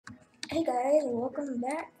Hey guys, welcome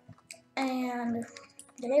back. And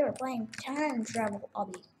today we're playing time travel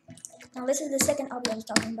obby. Now this is the second obby I was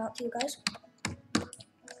talking about to you guys.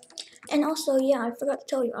 And also, yeah, I forgot to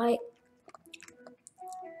tell you,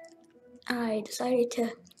 I decided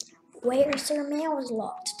to wear Sir Mail's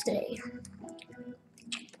locked today.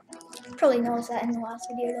 Probably noticed that in the last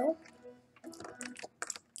video though.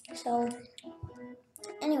 So,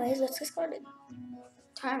 anyways, let's get started.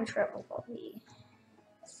 Time travel obby.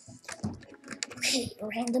 Okay,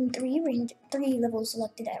 random 3 levels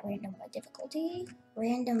selected at random by difficulty.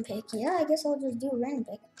 Random pick. Yeah, I guess I'll just do a random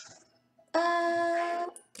pick.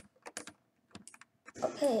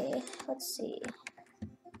 Okay, let's see.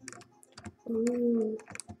 Ooh.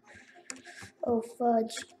 Oh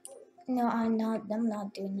fudge. No, I'm not doing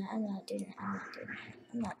that. I'm not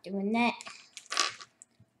doing that.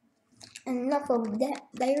 Enough of that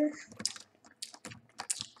there.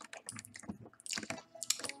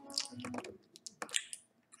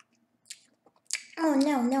 Oh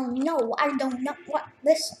no, I don't know what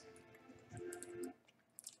this.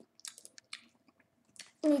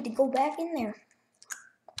 I need to go back in there.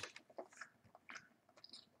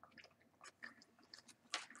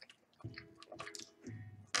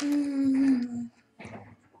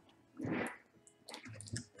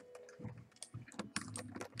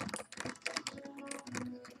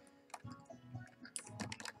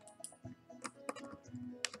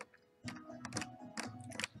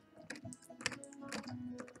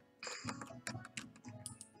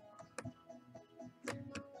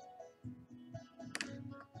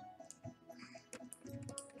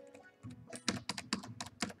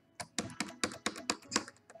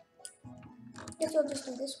 Guess we'll just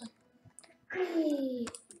do this one. Hey.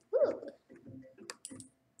 Ooh.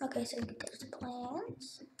 Okay, so there's the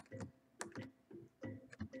plans.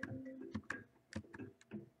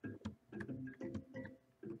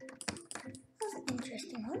 That's an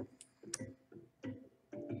interesting one.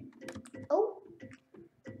 Oh.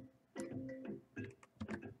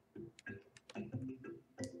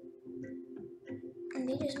 And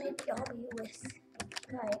they just made the obby with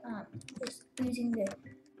just using the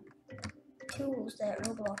tools that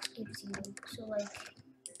Roblox gives you. So like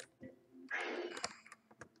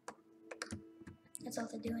that's all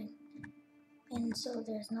they're doing. And so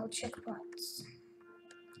there's no checkpoints.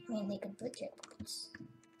 I mean, they could put checkpoints.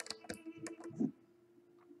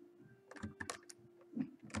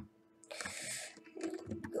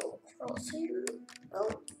 Go across here. Oh.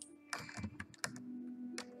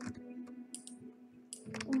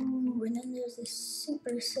 Ooh, and then there's this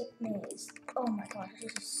super sick maze. Oh my gosh,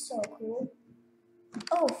 this is so cool.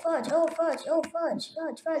 Oh fudge, oh fudge, oh fudge,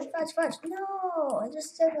 fudge. No, I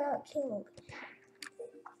just still got killed.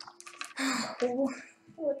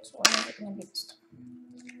 Which one is it gonna be this time?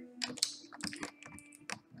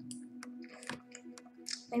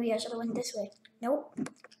 Maybe I should have went this way. Nope.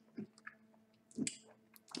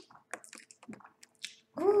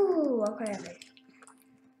 Ooh, okay.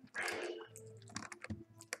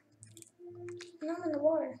 Now I'm in the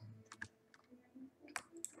water.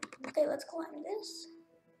 Okay, let's climb this.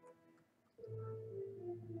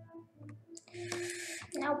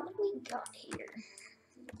 Now what do we got here?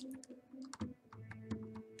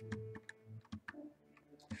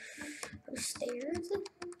 Those stairs.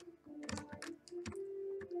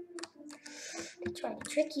 They try to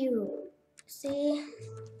trick you. See?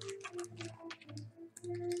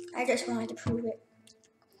 I just wanted to prove it.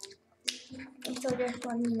 So just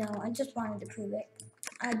let me know. I just wanted to prove it.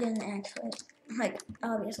 I didn't actually. Like,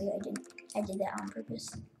 obviously I didn't. I did that on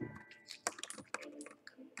purpose.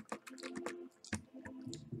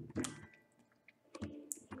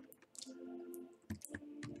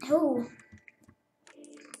 Oh.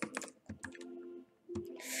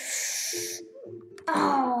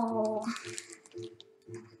 Oh.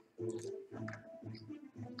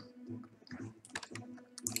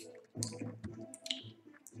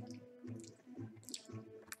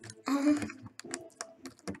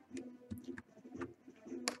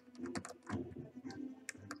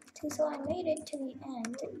 So I made it to the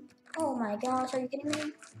end. Oh my gosh, are you kidding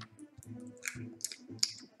me?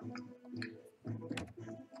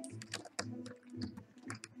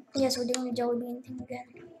 Yes, we're doing the jelly bean thing again.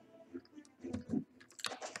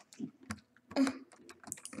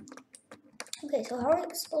 Okay, so how are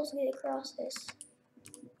we supposed to get across this?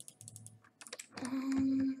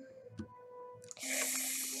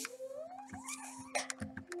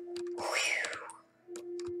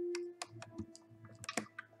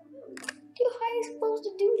 Dude, how are you supposed to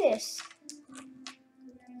do this?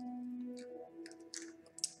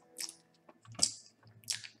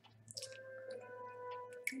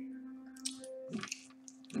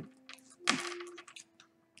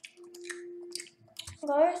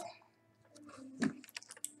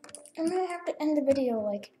 I'm gonna have to end the video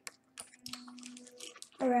like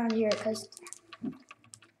around here, cause,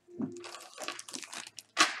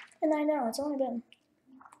 and I know it's only been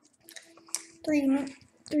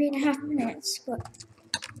 3.5 minutes, but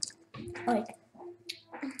like,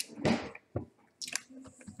 I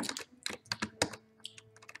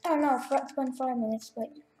don't know if it's been 5 minutes, but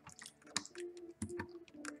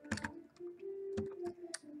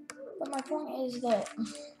my point is that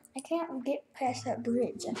I can't get past that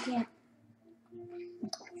bridge. I can't,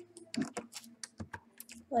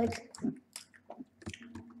 like,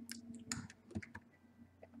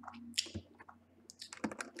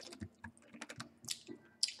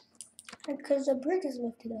 because the bridge is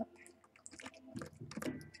lifted up.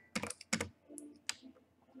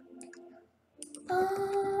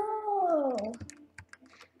 Oh,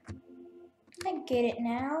 I get it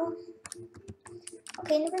now.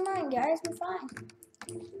 Okay, never mind, guys. We're fine.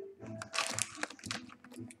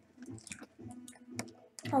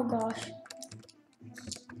 Oh gosh.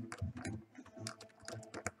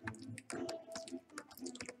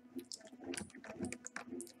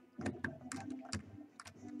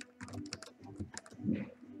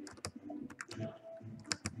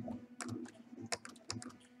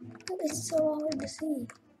 It's so hard to see.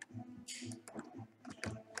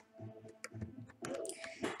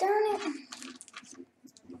 Darn it.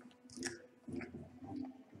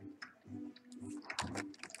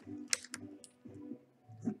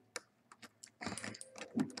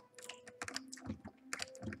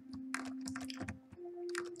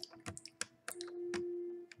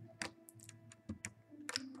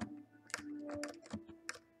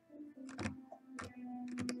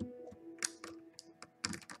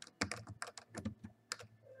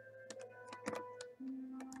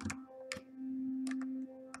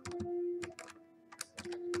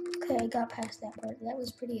 Okay, I got past that part. That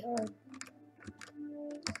was pretty hard.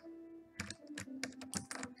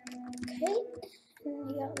 Okay, and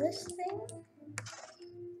we got this thing.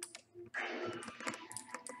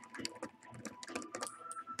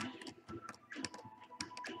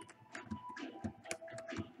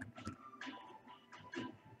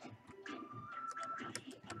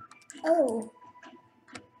 Oh.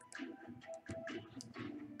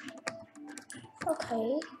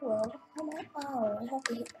 Okay, well, oh, I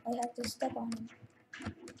have to step on him.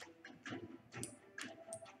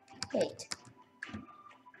 Wait.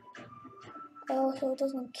 Oh, so it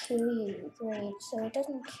doesn't kill you. Great. So it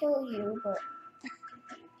doesn't kill you, but...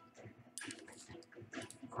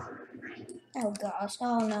 Oh gosh.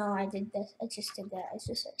 Oh no, I did this. I just did that. I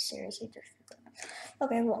just seriously just did that.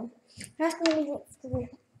 Okay, well, that's gonna be it for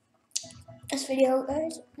this video,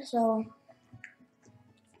 guys. So,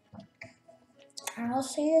 I'll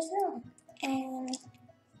see you soon. And,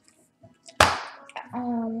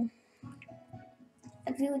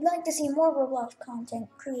 if you would like to see more Roblox content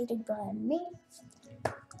created by me,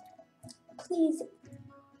 please,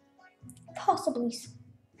 please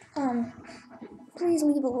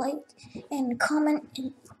leave a like and comment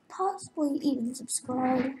and possibly even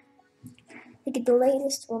subscribe to get the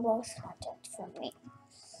latest Roblox content from me.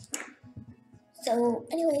 So,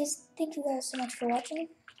 anyways, thank you guys so much for watching.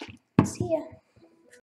 See ya.